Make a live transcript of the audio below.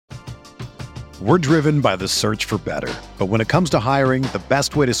We're driven by the search for better. But when it comes to hiring, the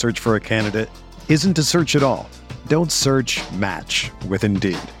best way to search for a candidate isn't to search at all. Don't search, match with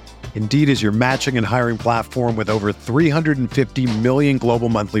Indeed. Indeed is your matching and hiring platform with over 350 million global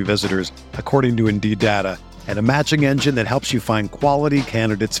monthly visitors, according to Indeed data, and a matching engine that helps you find quality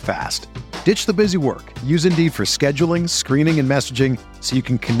candidates fast. Ditch the busy work. Use Indeed for scheduling, screening, and messaging so you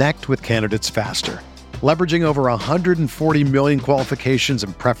can connect with candidates faster. Leveraging over 140 million qualifications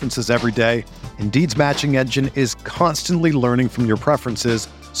and preferences every day, Indeed's matching engine is constantly learning from your preferences,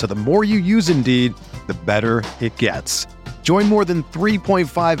 so the more you use Indeed, the better it gets. Join more than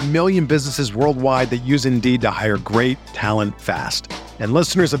 3.5 million businesses worldwide that use Indeed to hire great talent fast. And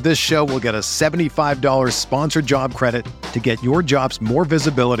listeners of this show will get a $75 sponsored job credit to get your jobs more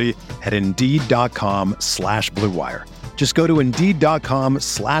visibility at Indeed.com/Blue Wire. Just go to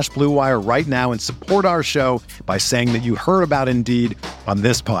Indeed.com/Blue Wire right now and support our show by saying that you heard about Indeed on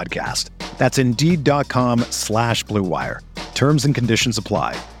this podcast. That's Indeed.com/Blue Wire. Terms and conditions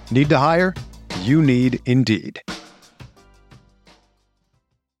apply. Need to hire? You need Indeed.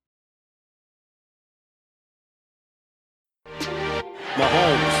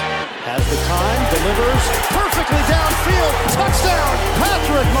 Mahomes has the time, delivers perfectly downfield. Touchdown!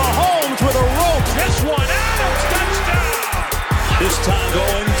 Patrick Mahomes with a rope. This one, Adams, touchdown! This time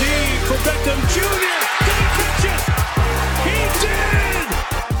going deep for Beckham Jr. Did he catch it? He did!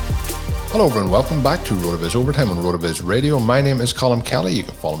 Hello everyone, welcome back to RotoViz Overtime on RotoViz Radio. My name is Colm Kelly. You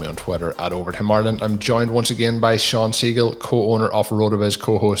can follow me on Twitter at Overtime Ireland. I'm joined once again by Shawn Siegele, co-owner of RotoViz,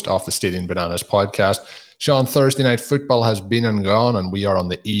 co-host of the Stadium Bananas podcast. Shawn, Thursday night football has been and gone, and we are on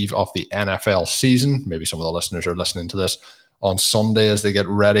the eve of the NFL season. Maybe some of the listeners are listening to this on Sunday as they get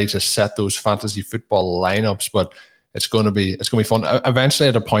ready to set those fantasy football lineups. But it's going to be fun. Eventually,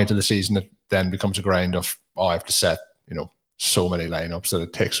 at a point of the season, it then becomes a grind of I have to set so many lineups that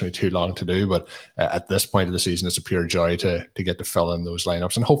it takes me too long to do. But at this point of the season, it's a pure joy to get to fill in those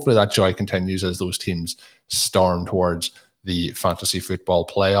lineups, and hopefully that joy continues as those teams storm towards the fantasy football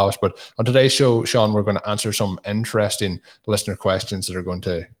playoffs. But on today's show, Shawn, we're going to answer some interesting listener questions that are going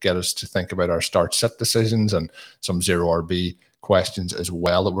to get us to think about our start-sit decisions, and some zero RB questions as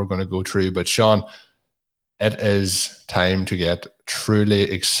well that we're going to go through. But Shawn, it is time to get truly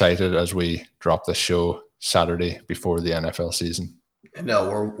excited as we drop the show Saturday before the NFL season.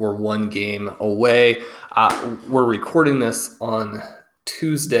 No, we're one game away. We're recording this on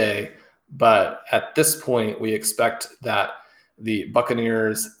Tuesday, but at this point, we expect that the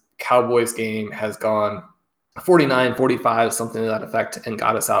Buccaneers-Cowboys game has gone 49-45, something to that effect, and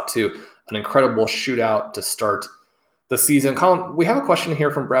got us out to an incredible shootout to start the season. Colin, we have a question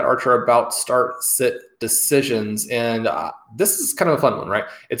here from Brad Archer about start-sit decisions, and this is kind of a fun one, right?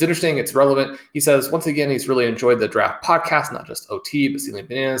 It's interesting. It's relevant. He says, once again, he's really enjoyed the draft podcast, not just OT, but Stealing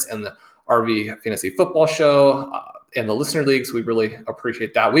Bananas and the RV Fantasy Football Show. And the listener leagues, we really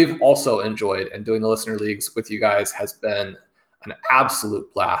appreciate that. We've also enjoyed, and doing the listener leagues with you guys has been an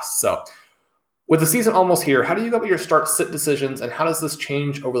absolute blast. So with the season almost here, how do you go about your start-sit decisions, and how does this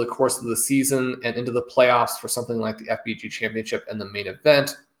change over the course of the season and into the playoffs for something like the FBG Championship and the main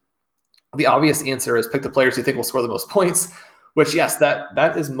event? The obvious answer is pick the players you think will score the most points, which, yes,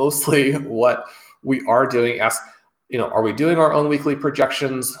 that is mostly what we are doing. Are we doing our own weekly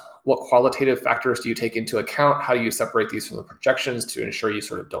projections? What qualitative factors do you take into account? How do you separate these from the projections to ensure you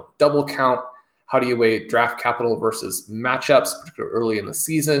sort of don't double count? How do you weigh draft capital versus matchups, particularly early in the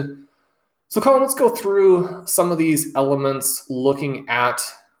season? So, Colin, let's go through some of these elements, looking at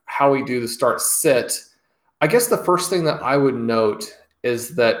how we do the start-sit. I guess the first thing that I would note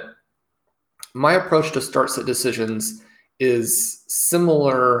is that my approach to start-sit decisions is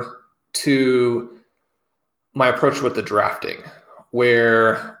similar to my approach with the drafting,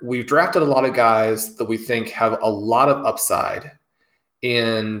 where we've drafted a lot of guys that we think have a lot of upside.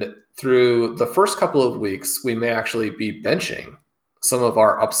 And through the first couple of weeks, we may actually be benching some of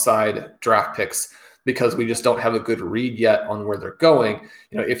our upside draft picks because we just don't have a good read yet on where they're going.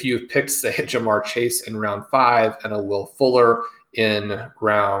 If you've picked, say, Jamar Chase in round 5 and a Will Fuller in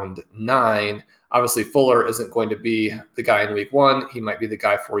round 9, obviously Fuller isn't going to be the guy in week 1. He might be the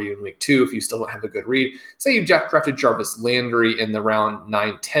guy for you in week 2 if you still don't have a good read. Say you drafted Jarvis Landry in the round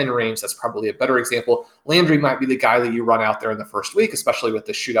 9-10 range. That's probably a better example. Landry might be the guy that you run out there in the first week, especially with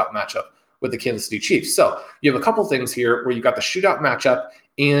the shootout matchup with the Kansas City Chiefs. So you have a couple things here where you've got the shootout matchup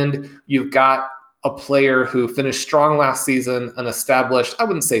and you've got a player who finished strong last season, an established, I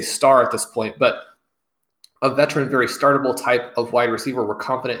wouldn't say star at this point, but a veteran, very startable type of wide receiver. We're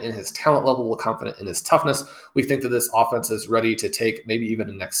confident in his talent level. We're confident in his toughness. We think that this offense is ready to take maybe even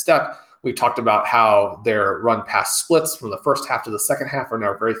a next step. We talked about how their run pass splits from the first half to the second half are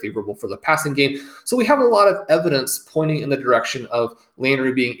now very favorable for the passing game. So we have a lot of evidence pointing in the direction of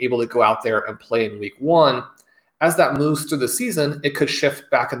Landry being able to go out there and play in week 1. As that moves through the season, it could shift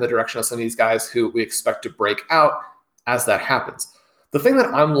back in the direction of some of these guys who we expect to break out as that happens. The thing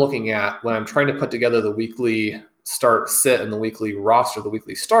that I'm looking at when I'm trying to put together the weekly start sit and the weekly roster, the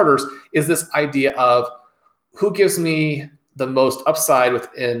weekly starters, is this idea of who gives me the most upside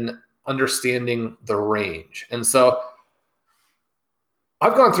within understanding the range. And so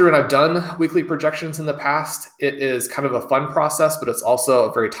I've gone through and I've done weekly projections in the past. It is kind of a fun process, but it's also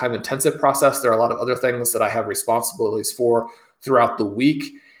a very time-intensive process. There are a lot of other things that I have responsibilities for throughout the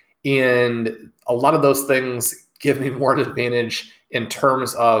week. And a lot of those things give me more advantage in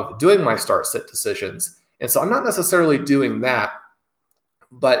terms of doing my start-sit decisions. And so I'm not necessarily doing that,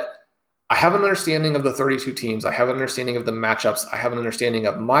 but I have an understanding of the 32 teams. I have an understanding of the matchups. I have an understanding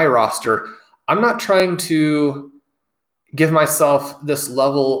of my roster. I'm not trying to give myself this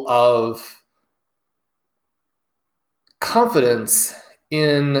level of confidence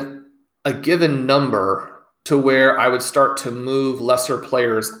in a given number to where I would start to move lesser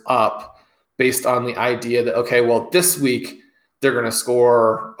players up based on the idea that, okay, well, this week they're going to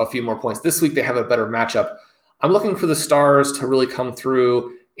score a few more points. This week they have a better matchup. I'm looking for the stars to really come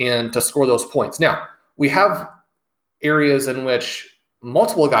through and to score those points. Now, we have areas in which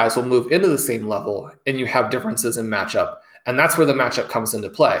multiple guys will move into the same level and you have differences in matchup. And that's where the matchup comes into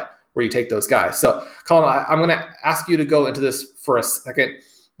play, where you take those guys. So, Colin, I'm going to ask you to go into this for a second,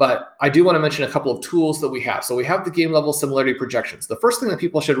 but I do want to mention a couple of tools that we have. So we have the game level similarity projections. The first thing that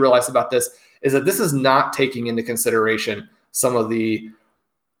people should realize about this is that this is not taking into consideration some of the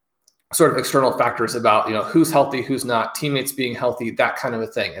sort of external factors about, who's healthy, who's not, teammates being healthy, that kind of a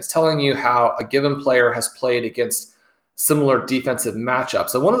thing. It's telling you how a given player has played against similar defensive matchups.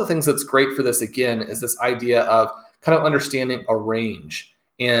 So one of the things that's great for this, again, is this idea of kind of understanding a range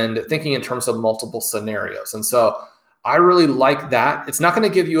and thinking in terms of multiple scenarios. And so I really like that. It's not going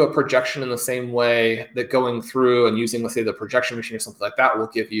to give you a projection in the same way that going through and using, let's say, the projection machine or something like that will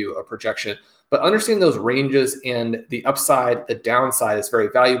give you a projection. But understanding those ranges and the upside, the downside is very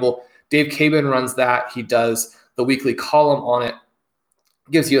valuable. Dave Cabin runs that. He does the weekly column on it.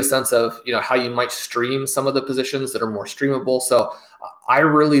 Gives you a sense of, how you might stream some of the positions that are more streamable. So I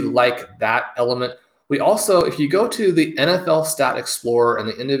really like that element. We also, if you go to the NFL Stat Explorer and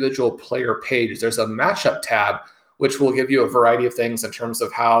the individual player page, there's a matchup tab, which will give you a variety of things in terms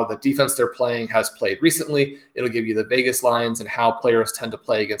of how the defense they're playing has played recently. It'll give you the Vegas lines and how players tend to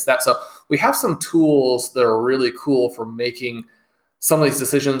play against that. So we have some tools that are really cool for making some of these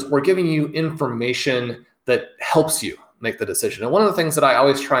decisions or giving you information that helps you make the decision. And one of the things that I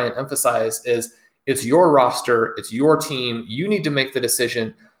always try and emphasize is it's your roster, it's your team, you need to make the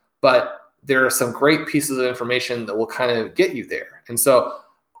decision, but there are some great pieces of information that will kind of get you there. And so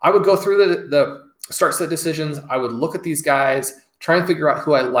I would go through the start set decisions. I would look at these guys, try and figure out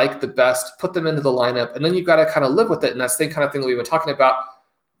who I like the best, put them into the lineup, and then you've got to kind of live with it. And that's the kind of thing that we've been talking about.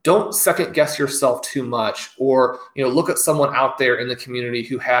 Don't second guess yourself too much, or look at someone out there in the community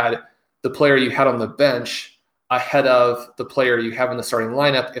who had the player you had on the bench ahead of the player you have in the starting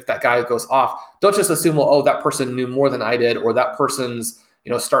lineup. If that guy goes off, don't just assume, well, oh, that person knew more than I did, or that person's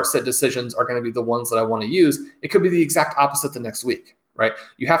start set decisions are going to be the ones that I want to use. It could be the exact opposite the next week, right?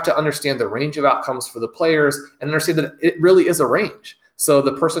 You have to understand the range of outcomes for the players and understand that it really is a range. So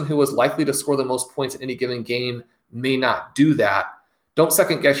the person who was likely to score the most points in any given game may not do that. Don't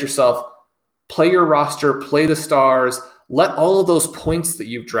second guess yourself. Play your roster, play the stars, let all of those points that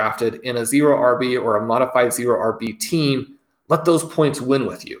you've drafted in a 0 RB or a modified 0 RB team, let those points win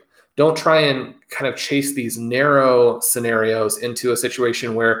with you. Don't try and kind of chase these narrow scenarios into a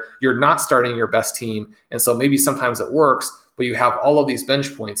situation where you're not starting your best team. And so maybe sometimes it works, but you have all of these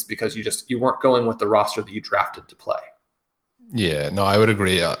bench points because you weren't going with the roster that you drafted to play. Yeah, no, I would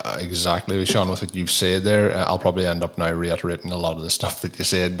agree exactly, Sean, with what you've said there. I'll probably end up now reiterating a lot of the stuff that you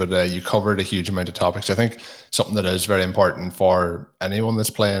said, but you covered a huge amount of topics. I think something that is very important for anyone that's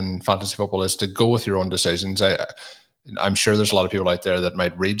playing fantasy football is to go with your own decisions. I'm sure there's a lot of people out there that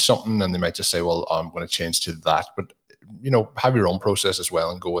might read something and they might just say, well, I'm going to change to that. But have your own process as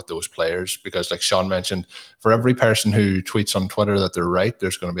well and go with those players, because like Sean mentioned, for every person who tweets on Twitter that they're right,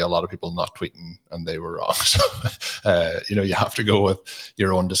 there's going to be a lot of people not tweeting and they were wrong. So, you have to go with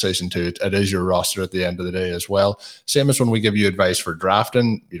your own decision too. It is your roster at the end of the day as well. Same as when we give you advice for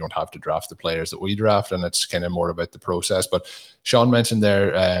drafting, you don't have to draft the players that we draft, and it's kind of more about the process. But Sean mentioned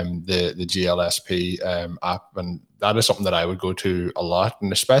there the GLSP app, and that is something that I would go to a lot,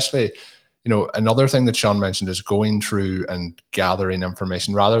 and especially Another thing that Sean mentioned is going through and gathering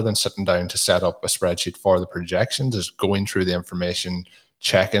information rather than sitting down to set up a spreadsheet for the projections, is going through the information,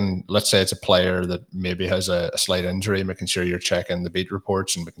 checking. Let's say it's a player that maybe has a slight injury, making sure you're checking the beat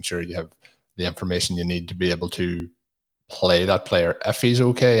reports and making sure you have the information you need to be able to play that player if he's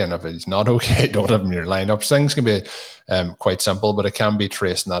okay, and if he's not okay, don't have him in your lineups. Things can be quite simple, but it can be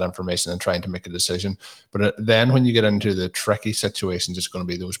tracing that information and trying to make a decision. But then when you get into the tricky situations, it's going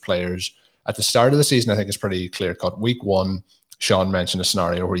to be those players at the start of the season. I think it's pretty clear cut. Week 1, Sean mentioned a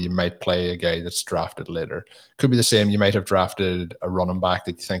scenario where you might play a guy that's drafted later. Could be the same. You might have drafted a running back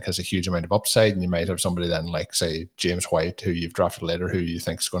that you think has a huge amount of upside, and you might have somebody then like, say, James White, who you've drafted later, who you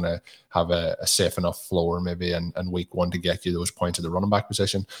think is going to have a safe enough floor maybe in week 1 to get you those points at the running back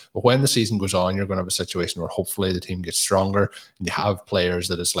position. But when the season goes on, you're going to have a situation where hopefully the team gets stronger and you have players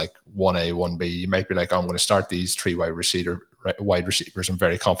that is like 1A, 1B. You might be like, I'm going to start these 3 wide receivers. I'm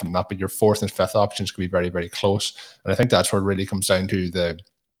very confident in that, but your 4th and 5th options could be very, very close. And I think that's where it really comes down to the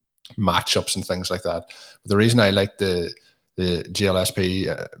matchups and things like that. But the reason I like the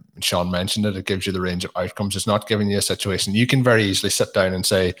GLSP, Sean mentioned it gives you the range of outcomes. It's not giving you a situation. You can very easily sit down and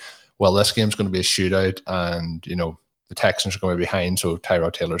say, well, this game's going to be a shootout, and the Texans are going to be behind, so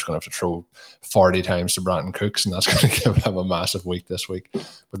Tyrod Taylor's going to have to throw 40 times to Brandon Cooks, and that's going to give him a massive week this week.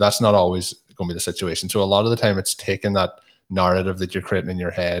 But that's not always going to be the situation. So a lot of the time it's taking that narrative that you're creating in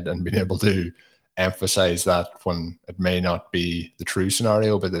your head and being able to emphasize that when it may not be the true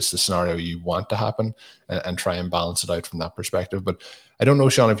scenario, but it's the scenario you want to happen, and try and balance it out from that perspective. But I don't know,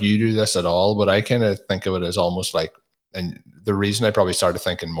 Sean, if you do this at all, but I kind of think of it as almost like, and the reason I probably started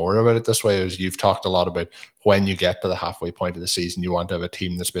thinking more about it this way is you've talked a lot about when you get to the halfway point of the season, you want to have a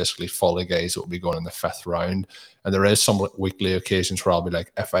team that's basically full of guys that will be going in the 5th round. And there is some weekly occasions where I'll be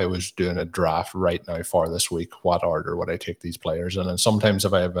like, if I was doing a draft right now for this week, what order would I take these players in? And sometimes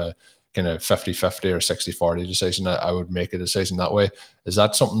if I have a kind of 50-50 or 60-40 decision, I would make a decision that way. Is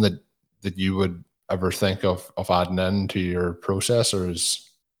that something that you would ever think of adding into your process, or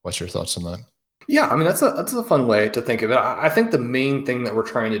what's your thoughts on that? Yeah, I mean, that's a fun way to think of it. I think the main thing that we're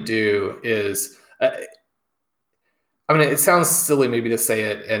trying to do is, it sounds silly maybe to say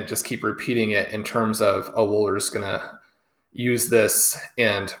it and just keep repeating it in terms of, well, we're just going to use this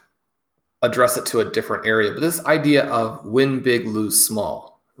and address it to a different area. But this idea of win big, lose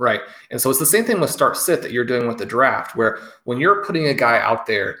small, right? And so it's the same thing with start sit that you're doing with the draft, where when you're putting a guy out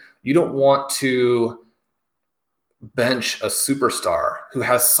there, you don't want to bench a superstar who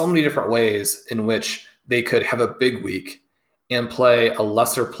has so many different ways in which they could have a big week and play a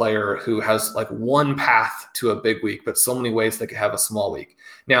lesser player who has like one path to a big week, but so many ways they could have a small week.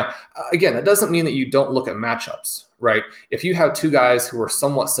 Now, again, that doesn't mean that you don't look at matchups, right? If you have 2 guys who are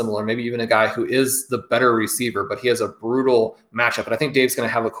somewhat similar, maybe even a guy who is the better receiver, but he has a brutal matchup. And I think Dave's going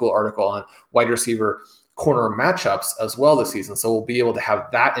to have a cool article on wide receiver corner matchups as well this season. So we'll be able to have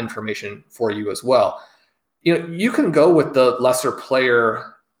that information for you as well. You can go with the lesser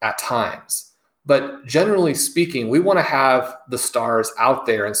player at times, but generally speaking, we want to have the stars out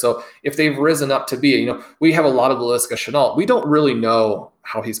there. And so if they've risen up to be, we have a lot of Laviska Shenault. We don't really know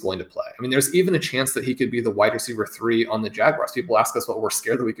how he's going to play. I mean, there's even a chance that he could be the wide receiver 3 on the Jaguars. People ask us what we're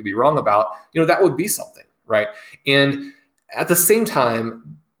scared that we could be wrong about. That would be something, right? And at the same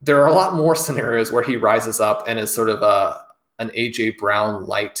time, there are a lot more scenarios where he rises up and is sort of an A.J. Brown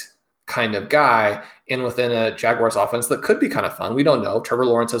light kind of guy in within a Jaguars offense that could be kind of fun. We don't know. Trevor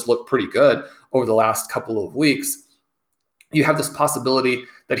Lawrence has looked pretty good over the last couple of weeks. You have this possibility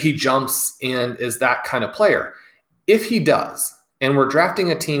that he jumps and is that kind of player. If he does, and we're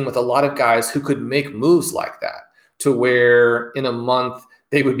drafting a team with a lot of guys who could make moves like that, to where in a month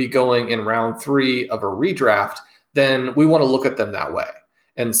they would be going in round 3 of a redraft, then we want to look at them that way.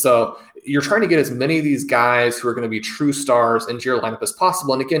 And so you're trying to get as many of these guys who are going to be true stars into your lineup as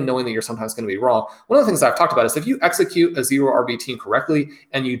possible. And again, knowing that you're sometimes going to be wrong. One of the things I've talked about is if you execute a 0 RB team correctly,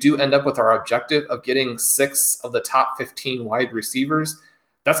 and you do end up with our objective of getting 6 of the top 15 wide receivers,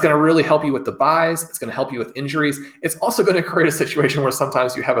 that's going to really help you with the buys. It's going to help you with injuries. It's also going to create a situation where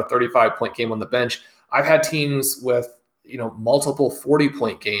sometimes you have a 35-point game on the bench. I've had teams with, multiple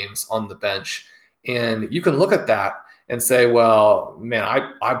 40-point games on the bench. And you can look at that and say, well, man,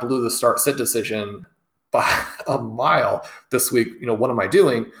 I blew the start-sit decision by a mile this week. What am I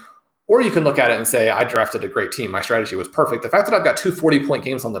doing? Or you can look at it and say, I drafted a great team. My strategy was perfect. The fact that I've got 2 40-point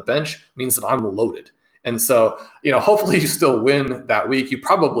games on the bench means that I'm loaded. And so, hopefully you still win that week. You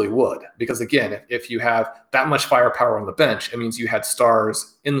probably would, because again, if you have that much firepower on the bench, it means you had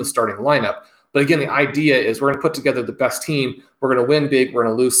stars in the starting lineup. But again, the idea is we're going to put together the best team. We're going to win big. We're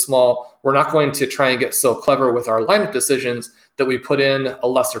going to lose small. We're not going to try and get so clever with our lineup decisions that we put in a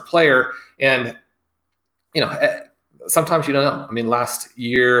lesser player. And, sometimes you don't know. I mean, last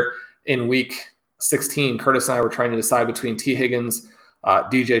year in week 16, Curtis and I were trying to decide between T. Higgins,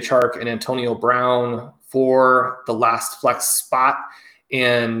 DJ Chark, and Antonio Brown for the last flex spot.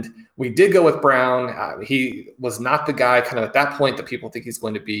 And we did go with Brown. He was not the guy kind of at that point that people think he's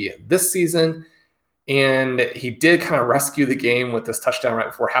going to be this season. And he did kind of rescue the game with this touchdown right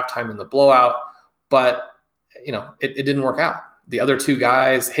before halftime in the blowout. But, it didn't work out. The other two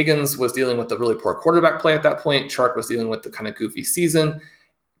guys, Higgins was dealing with the really poor quarterback play at that point. Chark was dealing with the kind of goofy season.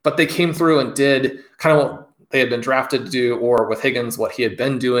 But they came through and did kind of what they had been drafted to do, or with Higgins, what he had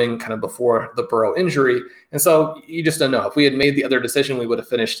been doing kind of before the Burrow injury. And so you just don't know. If we had made the other decision, we would have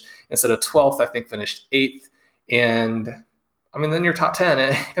finished, instead of 12th, I think finished 8th. And I mean, then you're top 10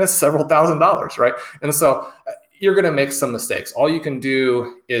 and it's several $1,000s, right? And so you're going to make some mistakes. All you can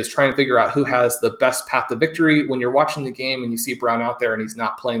do is try and figure out who has the best path to victory. When you're watching the game and you see Brown out there and he's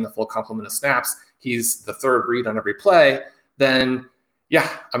not playing the full complement of snaps, he's the third read on every play, then yeah,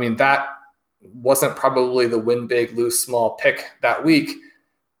 I mean, that wasn't probably the win big, lose small pick that week.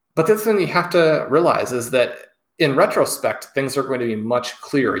 But the thing you have to realize is that in retrospect, things are going to be much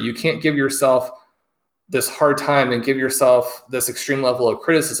clearer. You can't give yourself this hard time and give yourself this extreme level of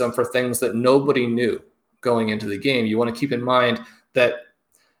criticism for things that nobody knew going into the game. You want to keep in mind that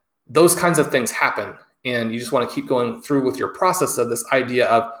those kinds of things happen, and you just want to keep going through with your process of this idea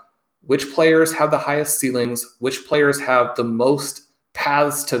of which players have the highest ceilings, which players have the most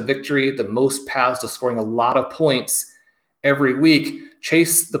paths to victory, the most paths to scoring a lot of points every week.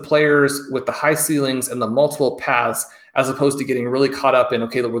 Chase the players with the high ceilings and the multiple paths, as opposed to getting really caught up in,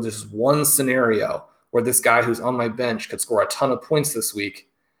 okay, well, there's one scenario where this guy who's on my bench could score a ton of points this week.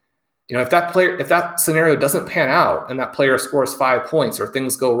 If that scenario doesn't pan out and that player scores 5 points or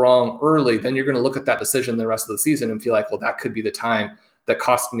things go wrong early, then you're going to look at that decision the rest of the season and feel like, well, that could be the time that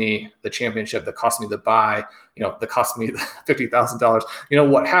cost me the championship, that cost me the bye, that cost me the $50,000,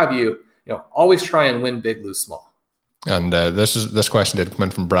 what have you. Always try and win big, lose small. And this question did come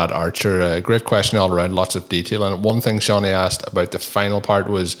in from Brad Archer. Great question all around, lots of detail. And one thing Shawnee asked about the final part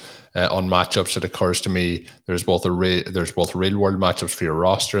was on matchups. It occurs to me there's both real world matchups for your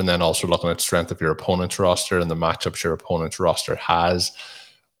roster, and then also looking at strength of your opponent's roster and the matchups your opponent's roster has.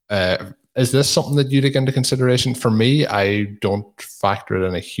 Is this something that you take into consideration? For me, I don't factor it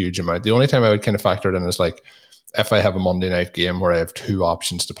in a huge amount. The only time I would kind of factor it in is like if I have a Monday night game where I have 2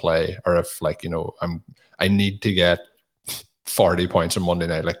 options to play, or if I need to get 40 points on Monday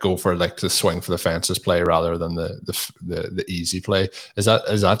night, like go for like the swing for the fences play rather than the easy play. Is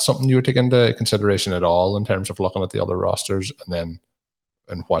that something you would take into consideration at all in terms of looking at the other rosters, and then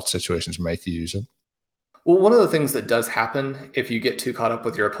in what situations might you use it? Well, one of the things that does happen if you get too caught up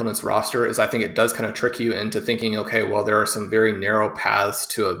with your opponent's roster is I think it does kind of trick you into thinking, okay, well, there are some very narrow paths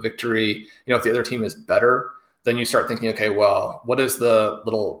to a victory. If the other team is better, then you start thinking, okay, well, what is the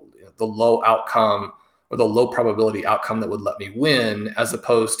low outcome or the low probability outcome that would let me win, as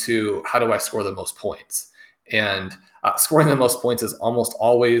opposed to how do I score the most points? And scoring the most points is almost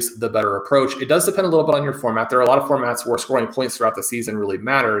always the better approach. It does depend a little bit on your format. There are a lot of formats where scoring points throughout the season really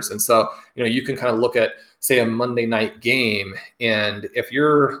matters. And so, you can kind of look at, say, a Monday night game. And if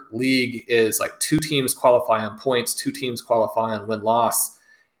your league is like 2 teams qualify on points, 2 teams qualify on win-loss,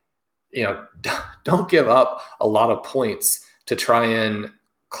 don't give up a lot of points to try and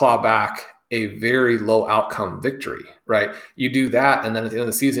claw back a very low outcome victory, right? You do that, and then at the end of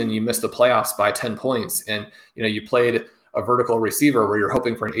the season, you miss the playoffs by 10 points, and you played a vertical receiver where you're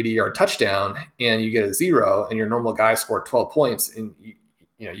hoping for an 80-yard touchdown, and you get a 0, and your normal guy scored 12 points, and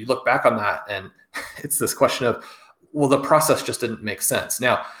you look back on that, and it's this question of, well, the process just didn't make sense.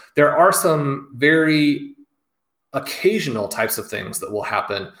 Now, there are some very occasional types of things that will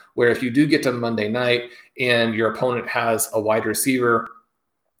happen where if you do get to Monday night and your opponent has a wide receiver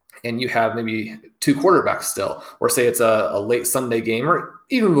and you have maybe 2 quarterbacks still, or say it's a late Sunday game or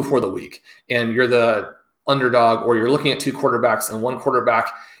even before the week, and you're the underdog, or you're looking at 2 quarterbacks and one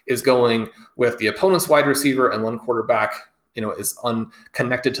quarterback is going with the opponent's wide receiver and one quarterback, is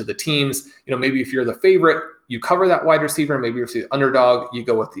unconnected to the teams. Maybe if you're the favorite, you cover that wide receiver. Maybe if you're the underdog, you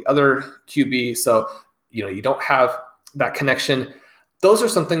go with the other QB. So, you don't have that connection. Those are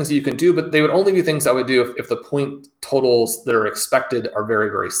some things that you can do, but they would only be things I would do if the point totals that are expected are very,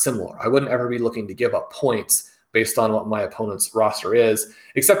 very similar. I wouldn't ever be looking to give up points based on what my opponent's roster is,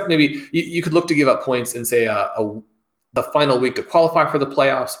 except maybe you could look to give up points in, say, the final week to qualify for the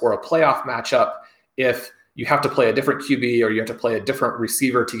playoffs or a playoff matchup if you have to play a different QB or you have to play a different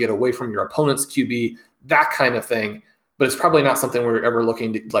receiver to get away from your opponent's QB, that kind of thing. But it's probably not something we're ever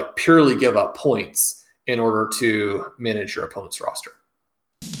looking to like purely give up points in order to manage your opponent's roster.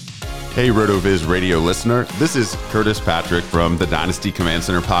 Hey, RotoViz radio listener, this is Curtis Patrick from the Dynasty Command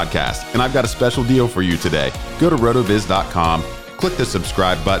Center podcast, and I've got a special deal for you today. Go to rotoviz.com, click the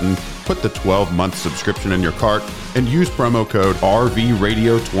subscribe button, put the 12-month subscription in your cart, and use promo code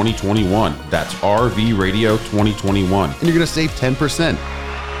RVRadio2021. That's RVRadio2021, and you're going to save 10%.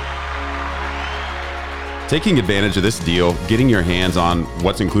 Taking advantage of this deal, getting your hands on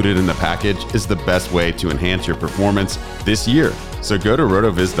what's included in the package is the best way to enhance your performance this year. So go to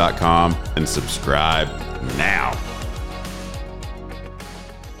rotoviz.com and subscribe now.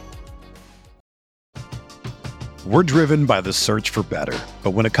 We're driven by the search for better.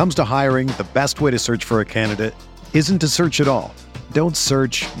 But when it comes to hiring, the best way to search for a candidate isn't to search at all. Don't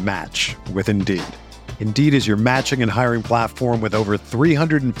search, match with Indeed. Indeed is your matching and hiring platform with over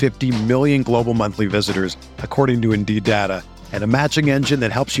 350 million global monthly visitors, according to Indeed data, and a matching engine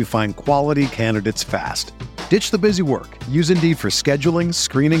that helps you find quality candidates fast. Ditch the busy work. Use Indeed for scheduling,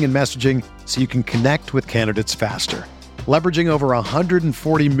 screening, and messaging so you can connect with candidates faster. Leveraging over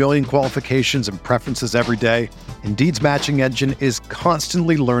 140 million qualifications and preferences every day, Indeed's matching engine is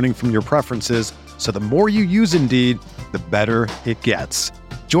constantly learning from your preferences, so the more you use Indeed, the better it gets.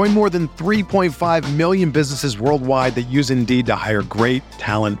 Join more than 3.5 million businesses worldwide that use Indeed to hire great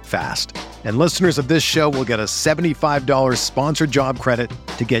talent fast. And listeners of this show will get a $75 sponsored job credit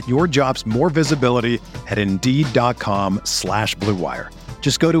to get your jobs more visibility at Indeed.com/Blue Wire.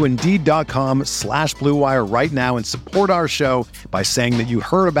 Just go to Indeed.com/Blue Wire right now and support our show by saying that you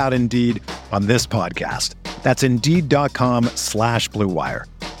heard about Indeed on this podcast. That's Indeed.com/Blue Wire.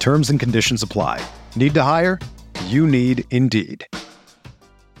 Terms and conditions apply. Need to hire? You need Indeed.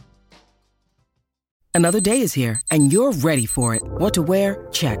 Another day is here, and you're ready for it. What to wear?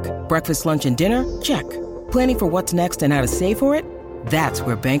 Check. Breakfast, lunch, and dinner? Check. Planning for what's next and how to save for it? That's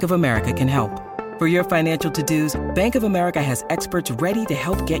where Bank of America can help. For your financial to-dos, Bank of America has experts ready to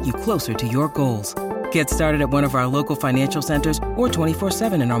help get you closer to your goals. Get started at one of our local financial centers or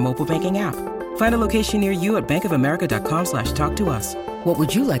 24/7 in our mobile banking app. Find a location near you at bankofamerica.com/talktous. What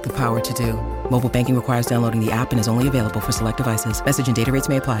would you like the power to do? Mobile banking requires downloading the app and is only available for select devices. Message and data rates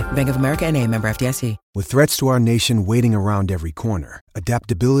may apply. Bank of America NA, member FDIC. With threats to our nation waiting around every corner,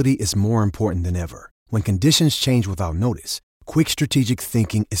 adaptability is more important than ever. When conditions change without notice, quick strategic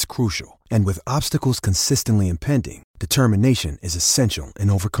thinking is crucial. And with obstacles consistently impending, determination is essential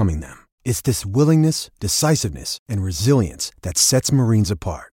in overcoming them. It's this willingness, decisiveness, and resilience that sets Marines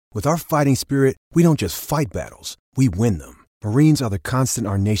apart. With our fighting spirit, we don't just fight battles, we win them. Marines are the constant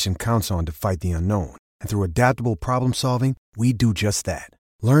our nation counts on to fight the unknown. And through adaptable problem solving, we do just that.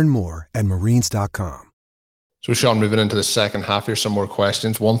 Learn more at marines.com. So, Sean, moving into the second half, here's some more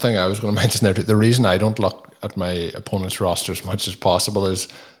questions. One thing I was going to mention there, the reason I don't look at my opponent's roster as much as possible is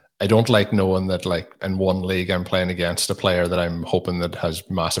I don't like knowing that, like, in one league I'm playing against a player that I'm hoping that has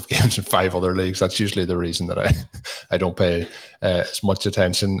massive games in 5 other leagues. That's usually the reason that I don't pay as much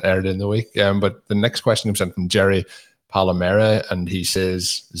attention early in the week. But the next question comes in from Jerry Palomera, and he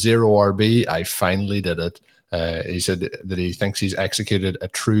says, 0 RB, I finally did it. He said that he thinks he's executed a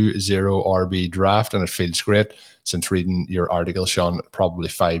true 0 RB draft, and it feels great. Since reading your article, Sean, probably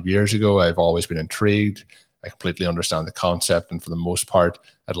 5 years ago, I've always been intrigued. I completely understand the concept, and for the most part,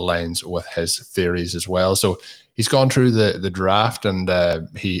 it aligns with his theories as well. So he's gone through the draft, and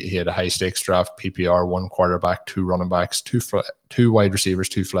he had a high-stakes draft, PPR, 1 quarterback, 2 running backs, 2 wide receivers,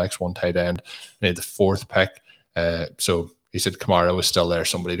 2 flex, 1 tight end, and he had the 4th pick. So he said Kamara was still there.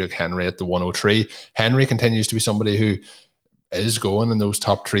 Somebody took Henry at the 103. Henry continues to be somebody who is going in those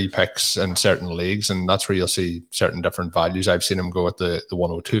top 3 picks in certain leagues, and that's where you'll see certain different values. I've seen him go at the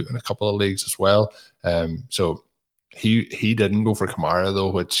 102 in a couple of leagues as well. So he didn't go for Kamara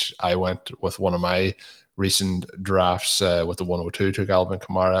though, which I went with one of my recent drafts with the 102, took Alvin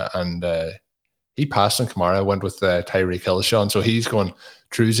Kamara, and he passed on Kamara, went with Tyreek Hill, Sean. So he's going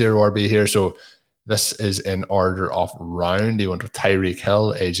true 0 RB here. So this is in order of round. He went with Tyreek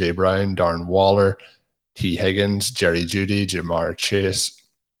Hill, AJ Brown, Darren Waller, T. Higgins, Jerry Jeudy, Jamar Chase,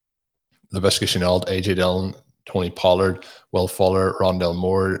 Laviska Shenault, AJ Dillon, Tony Pollard, Will Fuller, Rondell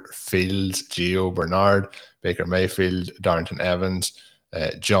Moore, Fields, Gio Bernard, Baker Mayfield, Darrington Evans,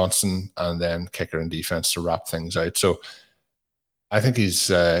 Johnson, and then kicker and defense to wrap things out. So I think he's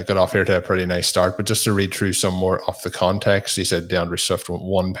got off here to a pretty nice start, but just to read through some more of the context, he said DeAndre Swift went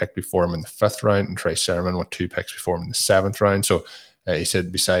 1 pick before him in the 5th round, and Trey Sermon went 2 picks before him in the 7th round. So he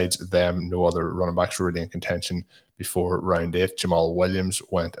said besides them, no other running backs were really in contention before round 8. Jamal Williams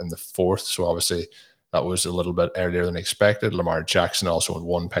went in the 4th, so obviously That was a little bit earlier than expected. Lamar Jackson also had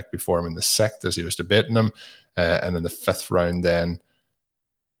 1 pick before him in the 6th as he was debating him. And in the 5th round, then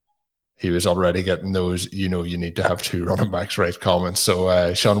he was already getting those, you need to have 2 running backs right comments.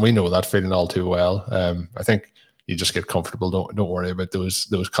 So, Sean, we know that feeling all too well. I think you just get comfortable. Don't worry about those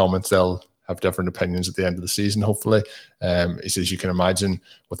comments. They'll have different opinions at the end of the season, hopefully. He says, you can imagine,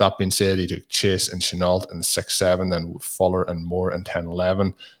 with that being said, he took Chase and Chenault in the 6-7, then Fuller and Moore in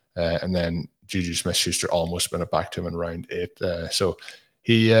 10-11, and then Juju Smith-Schuster almost went it back to him in round 8. So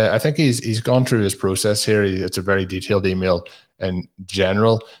I think he's gone through his process here. It's a very detailed email in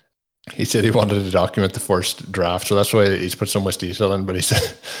general. He said he wanted to document the first draft, so that's why he's put so much detail in. But he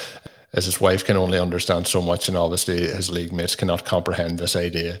said, as his wife can only understand so much, and obviously his league mates cannot comprehend this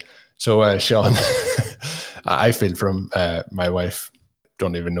idea. So, Sean, I feel from my wife.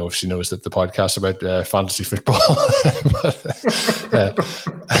 Don't even know if she knows that the podcast about fantasy football. But,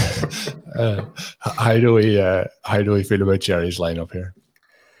 how do we feel about Jerry's lineup here?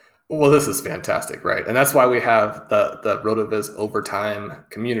 Well, this is fantastic, right? And that's why we have the RotoViz overtime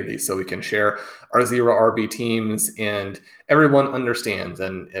community, so we can share our zero RB teams and everyone understands.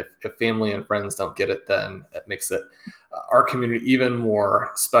 And if family and friends don't get it, then it makes it our community even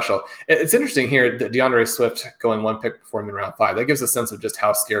more special. It's interesting here that DeAndre Swift going 1 pick before him in round 5. That gives a sense of just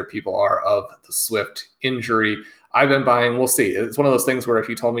how scared people are of the Swift injury. I've been buying. We'll see. It's one of those things where if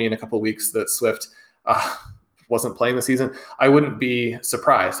you told me in a couple of weeks that Swift wasn't playing the season, I wouldn't be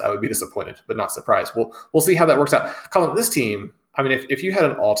surprised. I would be disappointed, but not surprised. We'll see how that works out. Colin, this team, I mean, if you had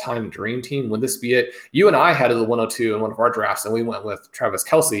an all-time dream team, would this be it? You and I had the 102 in one of our drafts, and we went with Travis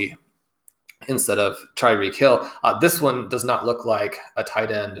Kelce instead of Tyreek Hill. This one does not look like a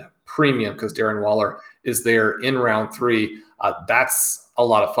tight end premium because Darren Waller is there in round 3. That's a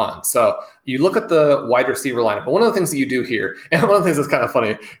lot of fun. So you look at the wide receiver lineup, but one of the things that you do here, and one of the things that's kind of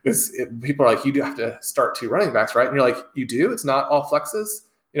funny is people are like, you do have to start 2 running backs, right? And you're like, you do? It's not all flexes?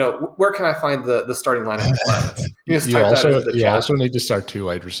 Where can I find the starting lineup? You also need to start 2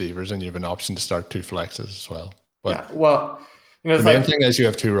 wide receivers, and you have an option to start 2 flexes as well. But yeah, well, the main thing is you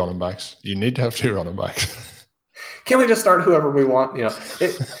have 2 running backs. You need to have 2 running backs. Can't we just start whoever we want?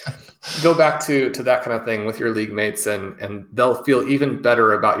 Go back to that kind of thing with your league mates, and they'll feel even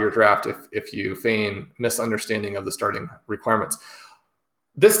better about your draft if you feign misunderstanding of the starting requirements.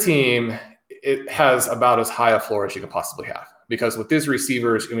 This team, it has about as high a floor as you can possibly have, because with these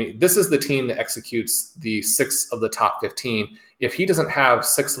receivers, I mean, this is the team that executes the 6 of the top 15. If he doesn't have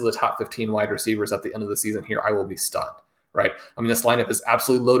 6 of the top 15 wide receivers at the end of the season here, I will be stunned. Right. I mean, this lineup is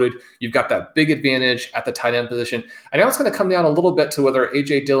absolutely loaded. You've got that big advantage at the tight end position. I know it's going to come down a little bit to whether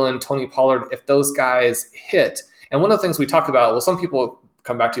A.J. Dillon, Tony Pollard, if those guys hit. And one of the things we talked about, well, some people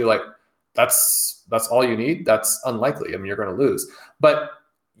come back to you like, that's all you need. That's unlikely. I mean, you're going to lose. But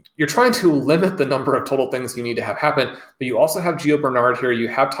you're trying to limit the number of total things you need to have happen. But you also have Gio Bernard here. You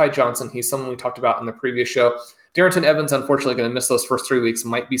have Ty Johnson. He's someone we talked about in the previous show. Darrington Evans, unfortunately, going to miss those first 3 weeks,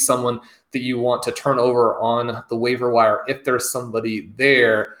 might be someone that you want to turn over on the waiver wire if there's somebody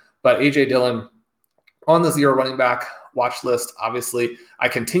there. But A.J. Dillon on the zero running back watch list, obviously. I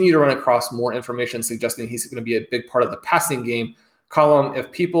continue to run across more information suggesting he's going to be a big part of the passing game. Column,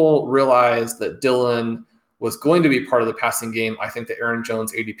 if people realize that Dillon was going to be part of the passing game, I think that Aaron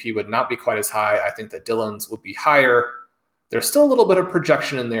Jones' ADP would not be quite as high. I think that Dillon's would be higher. There's still a little bit of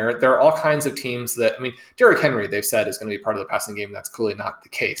projection in there. There are all kinds of teams that, I mean, Derrick Henry, they've said, is going to be part of the passing game. That's clearly not the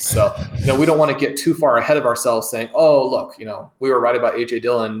case. So, we don't want to get too far ahead of ourselves saying, oh, look, we were right about A.J.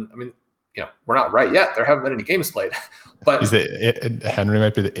 Dillon. I mean, we're not right yet. There haven't been any games played. But Henry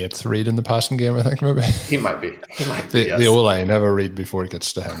might be the 8th read in the passing game, I think, maybe. He might be. Yes. The O-line never read before it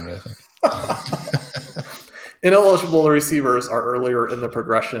gets to Henry, I think. Ineligible receivers are earlier in the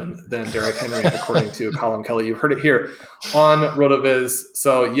progression than Derrick Henry, according to Colin Kelly. You've heard it here on RotoViz.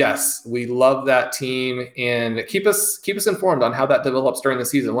 So yes, we love that team, and keep us informed on how that develops during the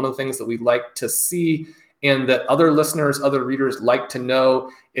season. One of the things that we like to see and that other listeners, other readers like to know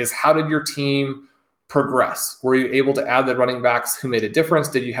is, how did your team progress? Were you able to add the running backs who made a difference?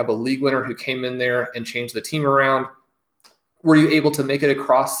 Did you have a league winner who came in there and changed the team around? Were you able to make it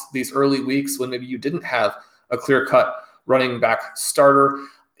across these early weeks when maybe you didn't have a clear-cut running back starter?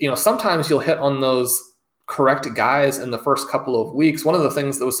 Sometimes you'll hit on those correct guys in the first couple of weeks. One of the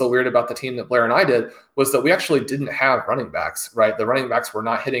things that was so weird about the team that Blair and I did was that we actually didn't have running backs, right? The running backs were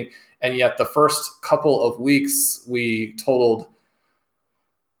not hitting. And yet the first couple of weeks, we totaled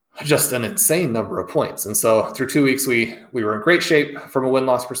just an insane number of points. And so through 2 weeks, we were in great shape from a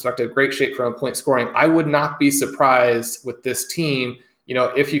win-loss perspective, great shape from a point scoring. I would not be surprised with this team,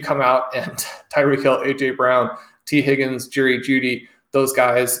 if you come out and Tyreek Hill, A.J. Brown, T. Higgins, Jerry Jeudy, those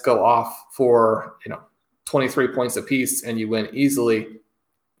guys go off for, 23 points apiece and you win easily,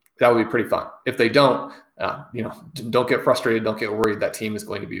 that would be pretty fun. If they don't, don't get frustrated. Don't get worried. That team is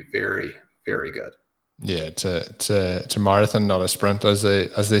going to be very, very good. Yeah, it's a marathon, not a sprint, as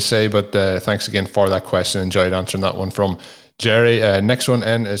they say. But thanks again for that question. Enjoyed answering that one from Jerry. Next one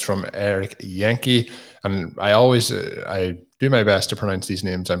in is from Eric Yankee, and I do my best to pronounce these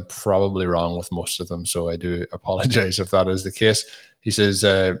names. I'm probably wrong with most of them, so I do apologize if that is the case. He says,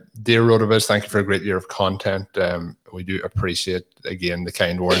 "Dear RotoViz, thank you for a great year of content. We do appreciate, again, the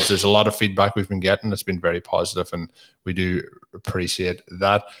kind words. There's a lot of feedback we've been getting. It's been very positive, and we do appreciate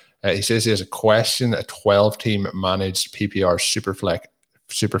that." He says he has a question. A 12-team managed PPR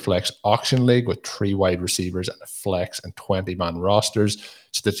Superflex auction league with 3 wide receivers and a flex and 20-man rosters.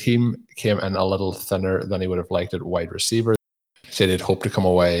 So the team came in a little thinner than he would have liked at wide receiver. He said he'd hope to come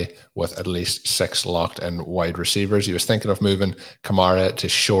away with at least 6 locked-in wide receivers. He was thinking of moving Kamara to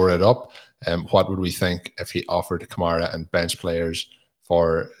shore it up. What would we think if he offered Kamara and bench players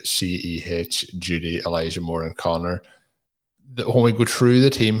for CEH, Judy, Elijah Moore, and Connor? When we go through the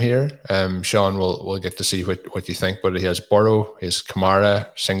team here, Sean will get to see what you think, but he has Burrow, he has Kamara,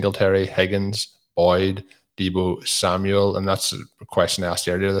 Singletary, Higgins, Boyd, Deebo Samuel, and that's a question I asked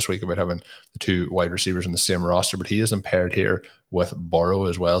earlier this week about having the 2 wide receivers in the same roster, but he isn't paired here with Burrow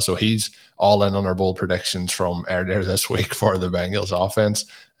as well. So he's all in on our bold predictions from earlier this week for the Bengals offense.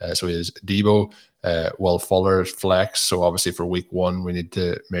 So he has Deebo, Will Fuller flex. So obviously for week 1, we need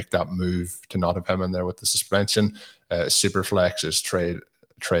to make that move to not have him in there with the suspension. Super flex is Trey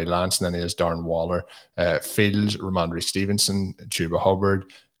Lance, and then he has Darren Waller. Fields, Ramondre Stevenson, Chuba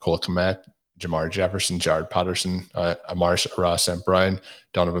Hubbard, Cole Kmet, Jamar Jefferson, Jared Patterson, Amar Ross St. Brown,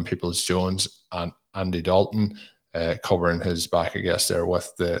 Donovan Peoples-Jones, and Andy Dalton, covering his back, I guess, there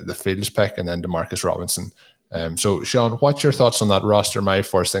with the Fields pick, and then DeMarcus Robinson. So, Sean, what's your thoughts on that roster? My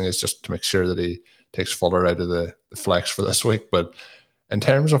first thing is just to make sure that he takes Fuller out of the flex for this week. But in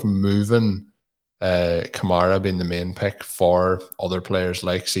terms of moving Kamara being the main pick for other players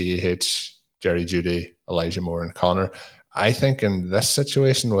like CEH, Jerry Jeudy, Elijah Moore, and Connor, I think in this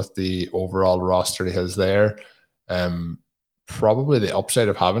situation with the overall roster he has there, probably the upside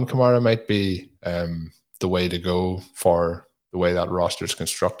of having Kamara might be the way to go for the way that roster is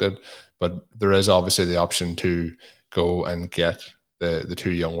constructed. But there is obviously the option to go and get the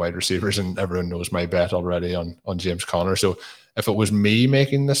 2 young wide receivers, and everyone knows my bet already on James Conner. So if it was me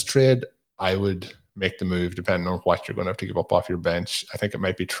making this trade, I would make the move depending on what you're going to have to give up off your bench. I think it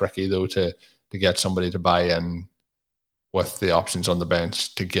might be tricky, though, to get somebody to buy in with the options on the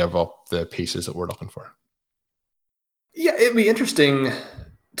bench to give up the pieces that we're looking for. Yeah, it'd be interesting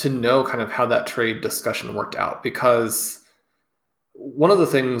to know kind of how that trade discussion worked out, because one of the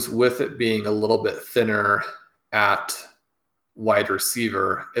things with it being a little bit thinner at wide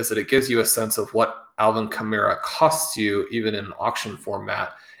receiver is that it gives you a sense of what Alvin Kamara costs you, even in auction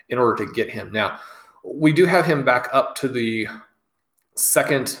format, in order to get him. Now, we do have him back up to the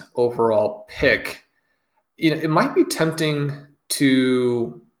 2nd overall pick. It might be tempting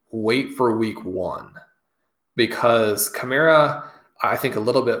to wait for week 1 because Kamara, I think, a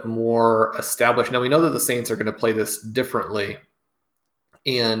little bit more established. Now, we know that the Saints are going to play this differently,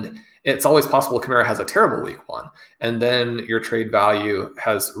 and it's always possible Kamara has a terrible week 1, and then your trade value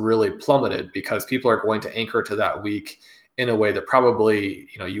has really plummeted because people are going to anchor to that week in a way that probably,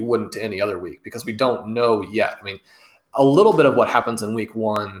 you wouldn't to any other week, because we don't know yet. I mean, a little bit of what happens in week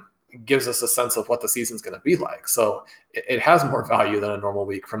 1 gives us a sense of what the season's going to be like. So it has more value than a normal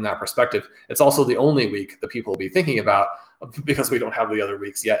week from that perspective. It's also the only week that people will be thinking about because we don't have the other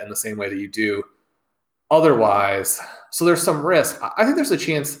weeks yet in the same way that you do otherwise. So there's some risk. I think there's a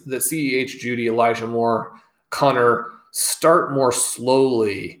chance that CEH, Judy, Elijah Moore, Connor start more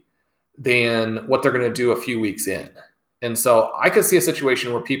slowly than what they're going to do a few weeks in. And so I could see a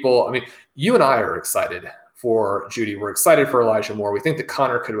situation where people, you and I are excited for Judy. We're excited for Elijah Moore. We think that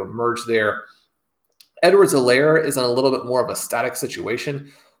Connor could emerge there. Edwards-Helaire is in a little bit more of a static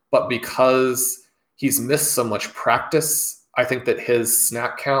situation, but because he's missed so much practice, I think that his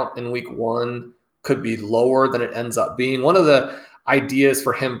snap count in week 1 could be lower than it ends up being. One of the ideas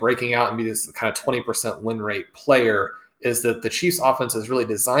for him breaking out and be this kind of 20% win rate player is that the Chiefs offense is really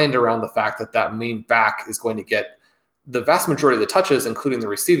designed around the fact that that main back is going to get the vast majority of the touches, including the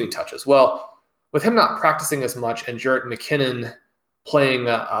receiving touches. Well, with him not practicing as much and Jerick McKinnon playing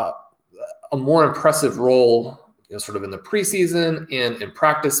a more impressive role, sort of in the preseason and in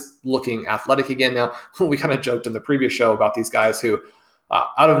practice, looking athletic again. Now, we kind of joked in the previous show about these guys who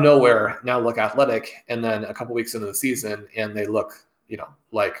out of nowhere now look athletic, and then a couple weeks into the season and they look,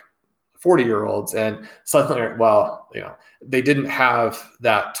 like 40-year-olds. And suddenly, well, they didn't have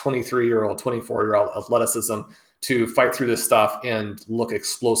that 23-year-old, 24-year-old athleticism to fight through this stuff and look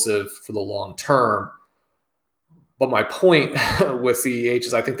explosive for the long term. But my point with CEH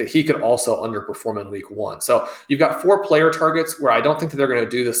is I think that he could also underperform in week 1. So you've got 4 player targets where I don't think that they're going to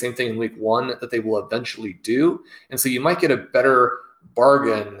do the same thing in week 1 that they will eventually do. And so you might get a better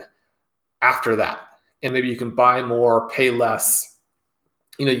bargain after that. And maybe you can buy more, pay less.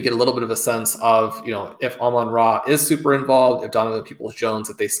 You get a little bit of a sense of, if Amon-Ra is super involved, if Donovan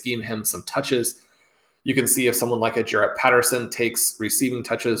Peoples-Jones, if they scheme him some touches, you can see if someone like a Jarrett Patterson takes receiving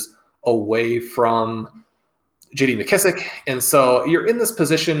touches away from J.D. McKissic. And so you're in this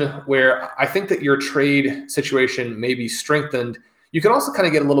position where I think that your trade situation may be strengthened. You can also kind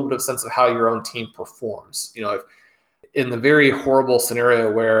of get a little bit of sense of how your own team performs. If in the very horrible scenario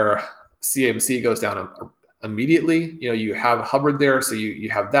where CMC goes down immediately, you have Hubbard there. So you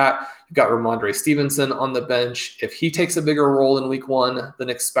have that. You've got Ramondre Stevenson on the bench. If he takes a bigger role in week 1 than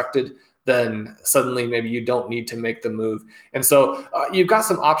expected, then suddenly maybe you don't need to make the move. And so you've got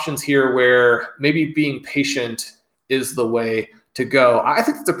some options here where maybe being patient is the way to go. I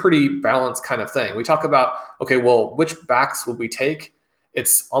think it's a pretty balanced kind of thing. We talk about, okay, well, which backs would we take?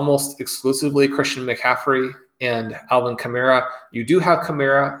 It's almost exclusively Christian McCaffrey and Alvin Kamara. You do have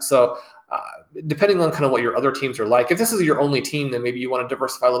Kamara. So depending on kind of what your other teams are like, if this is your only team, then maybe you want to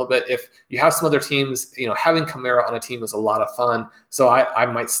diversify a little bit. If you have some other teams, having Kamara on a team is a lot of fun. So I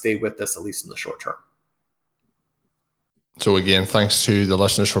might stay with this, at least in the short term. So again, thanks to the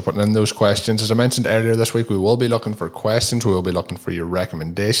listeners for putting in those questions. As I mentioned earlier this week, we will be looking for questions. We will be looking for your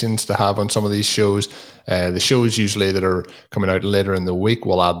recommendations to have on some of these shows. The shows usually that are coming out later in the week,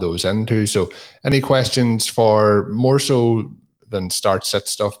 we'll add those into. So any questions for more so than start set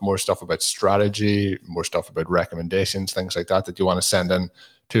stuff, more stuff about strategy, more stuff about recommendations, things like that you want to send in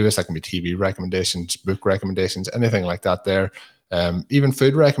to us. That can be TV recommendations, book recommendations, anything like that there. Even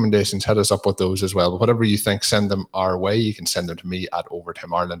food recommendations, hit us up with those as well. But whatever you think, send them our way. You can send them to me at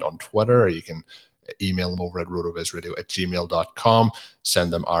Overtime Ireland on Twitter, or you can email them over at rotovizradio@gmail.com.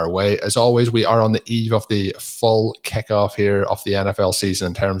 Send them our way. As always, we are on the eve of the full kickoff here of the NFL season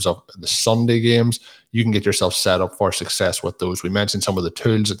in terms of the Sunday games. You can get yourself set up for success with those. We mentioned some of the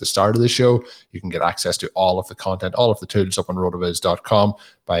tools at the start of the show. You can get access to all of the content, all of the tools up on rotoviz.com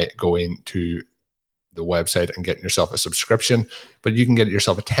by going to the website and getting yourself a subscription. But you can get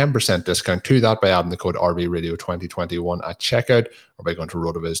yourself a 10% discount to that by adding the code RVRadio2021 at checkout, or by going to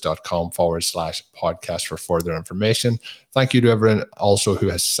rotoviz.com/podcast for further information. Thank you to everyone also who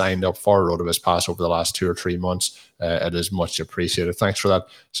has signed up for RotoViz Pass over the last 2 or 3 months. It is much appreciated. Thanks for that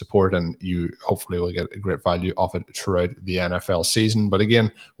support, and you hopefully will get a great value off it throughout the NFL season. But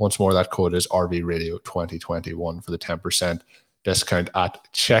again, once more, that code is RVRadio2021 for the 10% discount at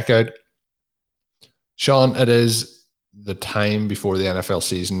checkout. Sean, it is the time before the NFL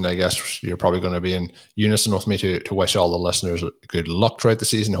season. I guess you're probably going to be in unison with me to wish all the listeners good luck throughout the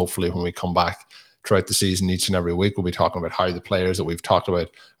season. Hopefully when we come back throughout the season each and every week, we'll be talking about how the players that we've talked about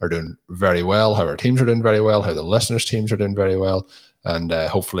are doing very well, how our teams are doing very well, how the listeners' teams are doing very well. And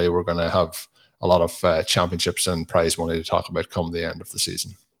hopefully we're going to have a lot of championships and prize money to talk about come the end of the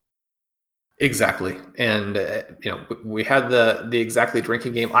season. Exactly. And, we had the Exactly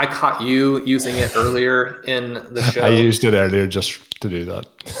drinking game. I caught you using it earlier in the show. I used it earlier just to do that.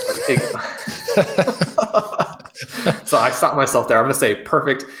 So I stopped myself there. I'm going to say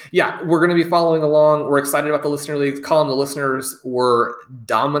perfect. Yeah, we're going to be following along. We're excited about the listener leagues. Colin, the listeners were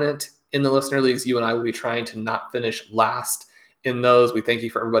dominant in the listener leagues. You and I will be trying to not finish last in those. We thank you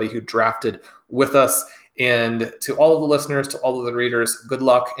for everybody who drafted with us. And to all of the listeners, to all of the readers, good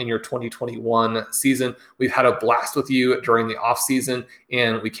luck in your 2021 season. We've had a blast with you during the off season,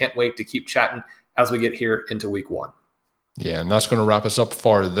 and we can't wait to keep chatting as we get here into week 1. Yeah, and that's going to wrap us up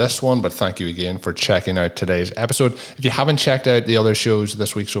for this one. But thank you again for checking out today's episode. If you haven't checked out the other shows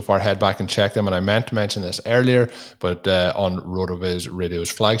this week so far, head back and check them. And I meant to mention this earlier, but on RotoViz Radio's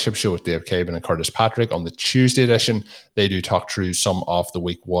flagship show with Dave Cabin and Curtis Patrick on the Tuesday edition, they do talk through some of the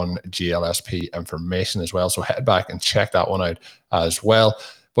week 1 GLSP information as well. So head back and check that one out as well.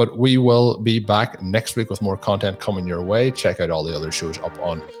 But we will be back next week with more content coming your way. Check out all the other shows up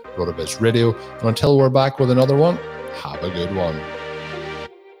on RotoViz Radio. And until we're back with another one, have a good one.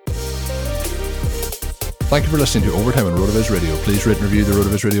 Thank you for listening to Overtime on RotoViz Radio. Please rate and review the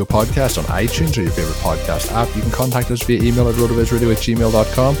RotoViz Radio podcast on iTunes or your favorite podcast app. You can contact us via email at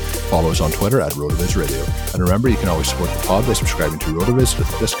rotovizradio@gmail.com. Follow us on Twitter at RotoViz Radio. And remember, you can always support the pod by subscribing to RotoViz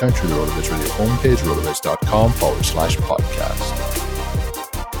with a discount through the RotoViz Radio homepage, rotoviz.com/podcast.